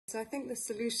So I think the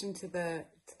solution to the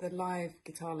live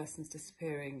guitar lessons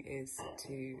disappearing is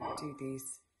to do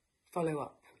these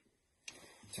follow-up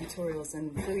tutorials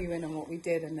and fill you in on what we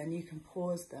did, and then you can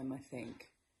pause them, I think,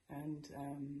 and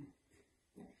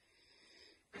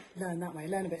learn that way,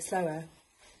 learn a bit slower.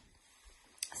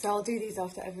 So I'll do these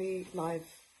after every live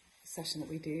session that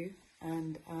we do,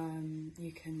 and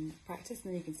you can practice,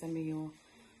 and then you can send me your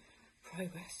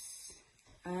progress,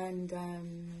 and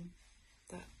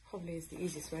that probably is the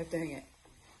easiest way of doing it.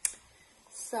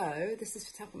 So this is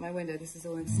for Tap at My Window. This is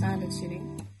all in standard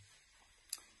tuning.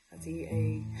 That's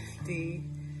EADGBE.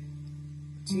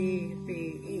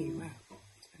 Wow,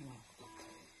 it's been a while.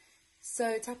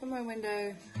 So Tap at My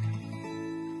Window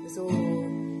is all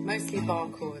mostly bar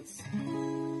chords,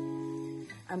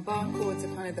 and bar chords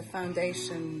are kind of the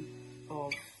foundation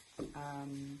of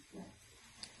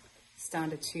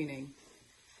standard tuning,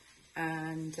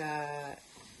 and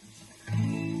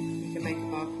you can make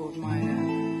a bar chord minor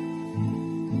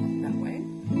that way,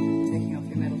 taking off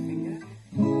your middle finger.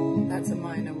 That's a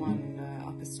minor one,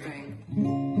 upper string.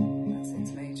 That's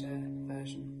its major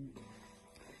version.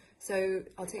 So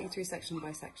I'll take you through section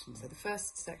by section. So the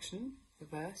first section, the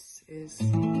verse, is A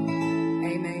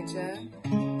major,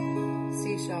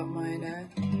 C sharp minor,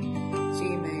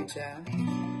 G major,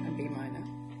 and B minor.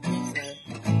 So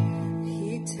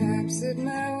he taps at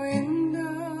my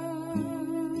window,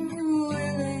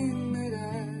 willing that I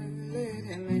let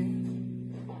him in.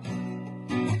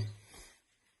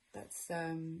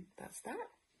 That's that.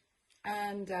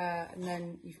 And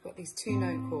then you've got these two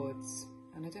note chords,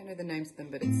 and I don't know the names of them,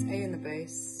 but it's A in the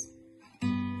bass,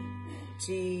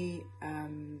 G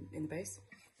in the bass,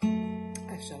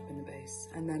 F sharp in the bass,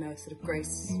 and then a sort of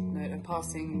grace note, a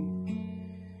passing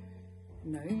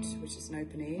note, which is an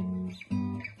open E.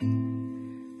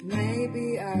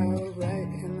 Maybe I'll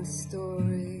write him a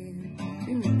story.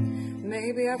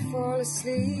 Maybe I'll fall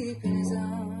asleep in his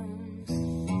arms.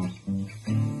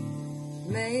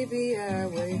 Maybe I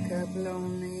wake up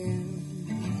lonely and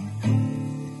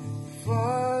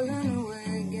falling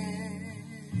away again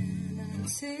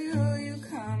until you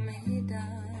calm me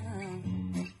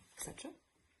down, etc.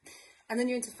 And then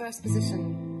you're into first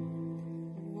position,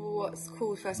 what's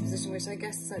called first position, which I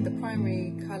guess is like the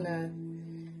primary colour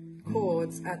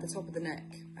chords at the top of the neck.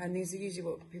 And these are usually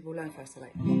what people learn first, so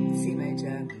like C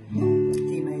major,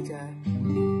 D major,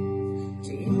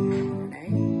 G, and A.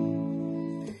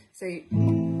 So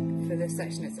for this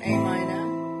section it's A minor,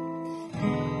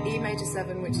 E major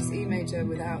 7, which is E major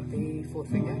without the fourth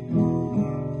finger,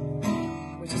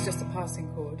 which is just a passing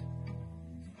chord,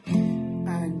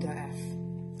 and F.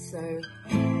 So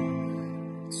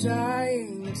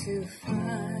trying to find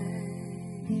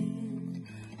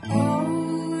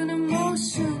an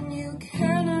emotion you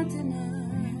cannot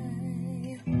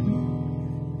deny.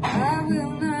 I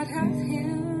will not have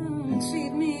him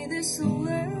treat me this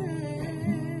way.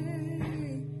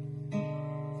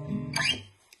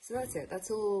 So that's it.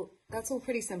 That's all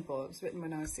pretty simple. It was written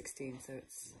when I was 16, so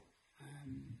it's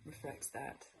reflects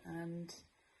that, and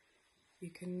you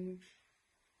can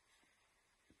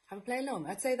have a play along.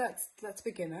 I'd say that's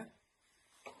beginner.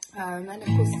 And of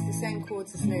course it's the same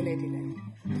chords as Lay Lady Lay.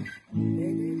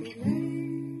 Lay Lady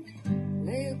Lay,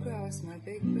 lay across my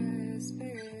big breast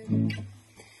bed.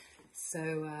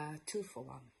 So 2 for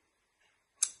 1.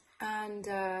 And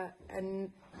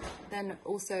then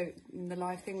also in the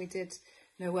live thing we did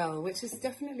Nouel, which is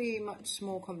definitely much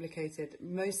more complicated,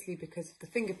 mostly because of the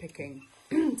finger picking.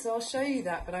 So I'll show you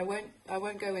that, but I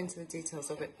won't go into the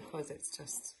details of it because it's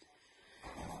just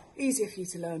easier for you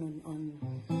to learn on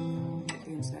the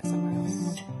internet somewhere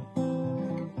else.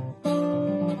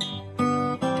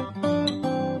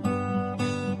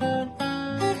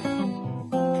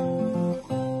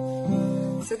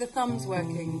 So the thumb's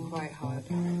working quite hard.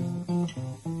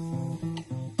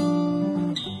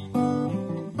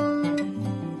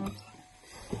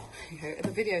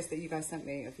 The videos that you guys sent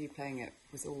me of you playing it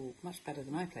was all much better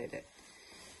than I played it.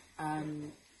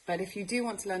 But if you do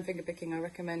want to learn finger picking, I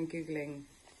recommend Googling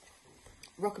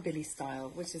rockabilly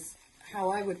style, which is how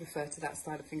I would refer to that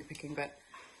style of finger picking, but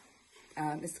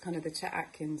it's kind of the Chet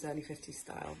Atkins early 50s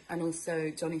style. And also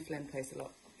Johnny Flynn plays a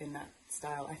lot in that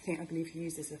style. I believe he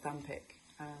uses a thumb pick,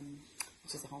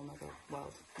 which is a whole other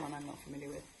world, one I'm not familiar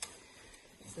with.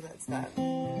 So that's that.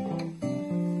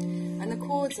 And the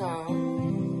chords are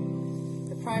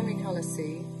the primary colour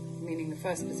C, meaning the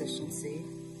first position C,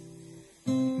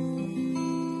 to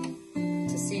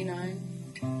C9,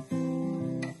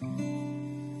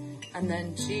 and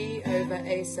then G over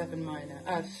A7 minor,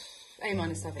 A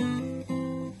minor 7.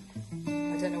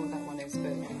 I don't know what that one is,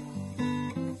 but we're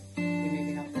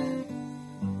moving up there.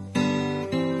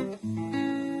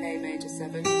 A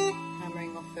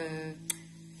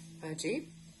for G.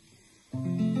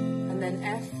 And then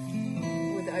F,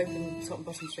 with the open top and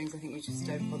bottom strings, I think you just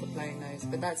don't bother playing those.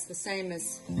 But that's the same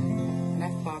as an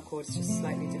F bar chord, it's just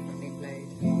slightly differently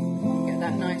played. You get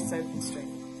that nice open string.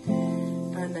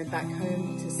 And then back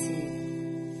home to C.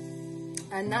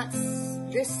 And that's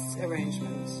this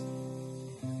arrangement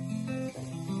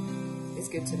is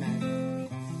good to know.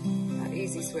 That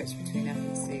easy switch between F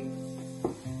and C.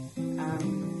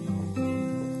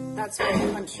 That's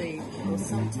very country. Well,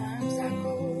 sometimes I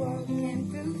go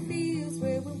walking through fields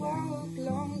where we walked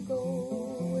long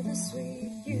ago, where the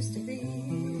sweet used to be.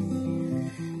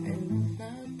 And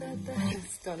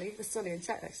it's Dolly in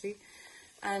chat actually.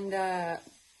 And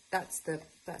that's the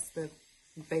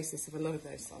basis of a lot of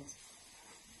those songs.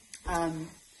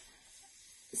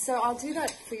 So I'll do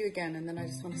that for you again, and then I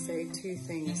just want to say two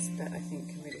things that I think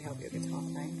can really help your guitar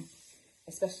playing,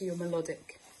 especially your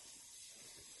melodic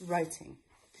writing.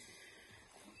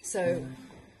 So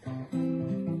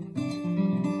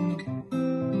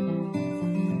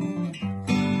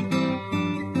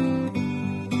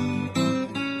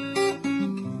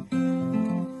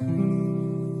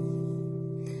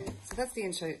that's the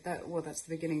intro. That's the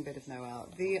beginning bit of Nouel.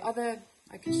 The other,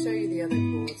 I can show you the other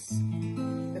chords,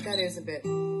 but that is a bit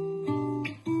advanced.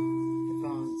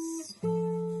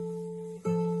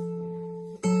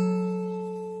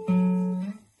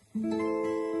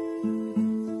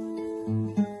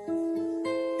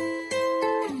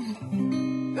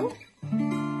 Oh.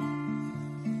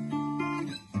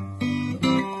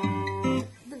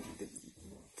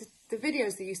 The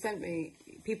videos that you sent me,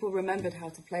 people remembered how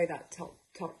to play that top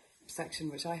section,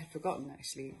 which I had forgotten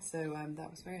actually, so that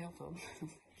was very helpful.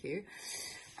 Thank you.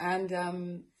 And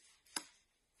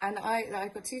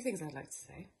I've got two things I'd like to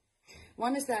say.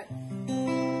 One is that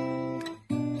sounds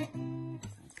a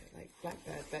bit like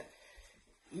Blackbird, but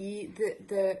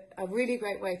a really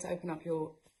great way to open up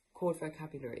your chord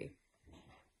vocabulary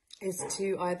is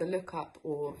to either look up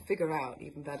or figure out,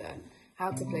 even better,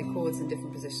 how to play chords in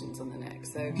different positions on the neck.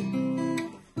 So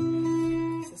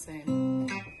it's the same.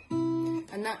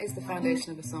 And that is the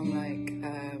foundation of a song like,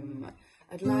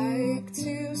 I'd like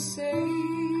to say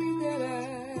that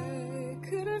I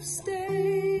could have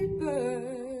stayed,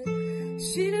 but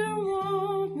she didn't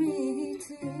want me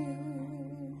to.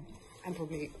 And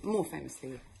probably more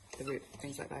famously, the root,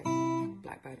 things like that,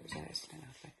 Blackbird, which I actually don't know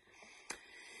how to play.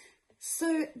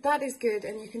 So that is good,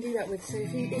 and you can do that with, so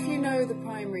if you know the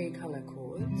primary colour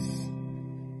chords,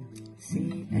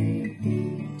 C, A,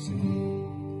 D, G,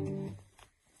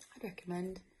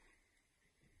 recommend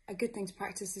a good thing to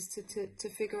practice is to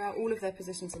figure out all of their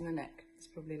positions on the neck. It's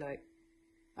probably like,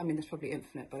 I mean, there's probably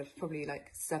infinite, but it's probably like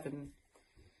 7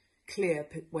 clear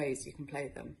ways you can play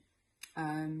them.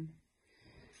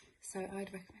 So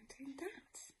I'd recommend doing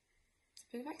that. It's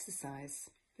a bit of exercise,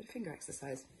 a bit of finger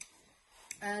exercise.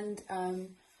 And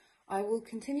I will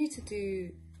continue to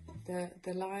do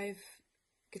the live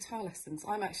guitar lessons.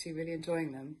 I'm actually really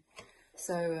enjoying them.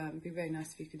 So it'd be very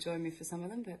nice if you could join me for some of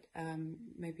them, but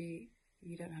maybe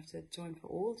you don't have to join for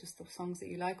all, just the songs that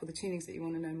you like or the tunings that you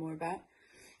want to know more about.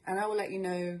 And I will let you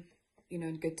know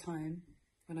in good time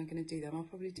when I'm going to do them. I'll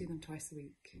probably do them twice a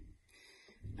week.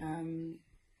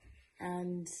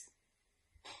 And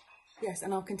yes,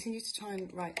 and I'll continue to try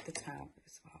and write the tab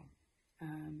as well.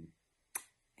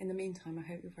 In the meantime, I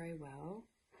hope you're very well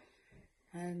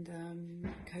and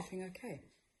coping okay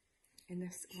in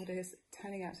this, what is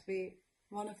turning out to be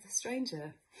one of the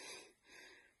stranger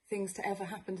things to ever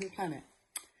happen to the planet.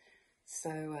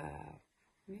 So,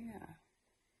 yeah.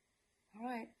 All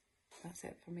right, that's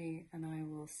it for me, and I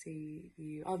will see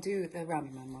you. I'll do the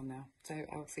Random Man one now, so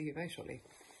I'll see you very shortly.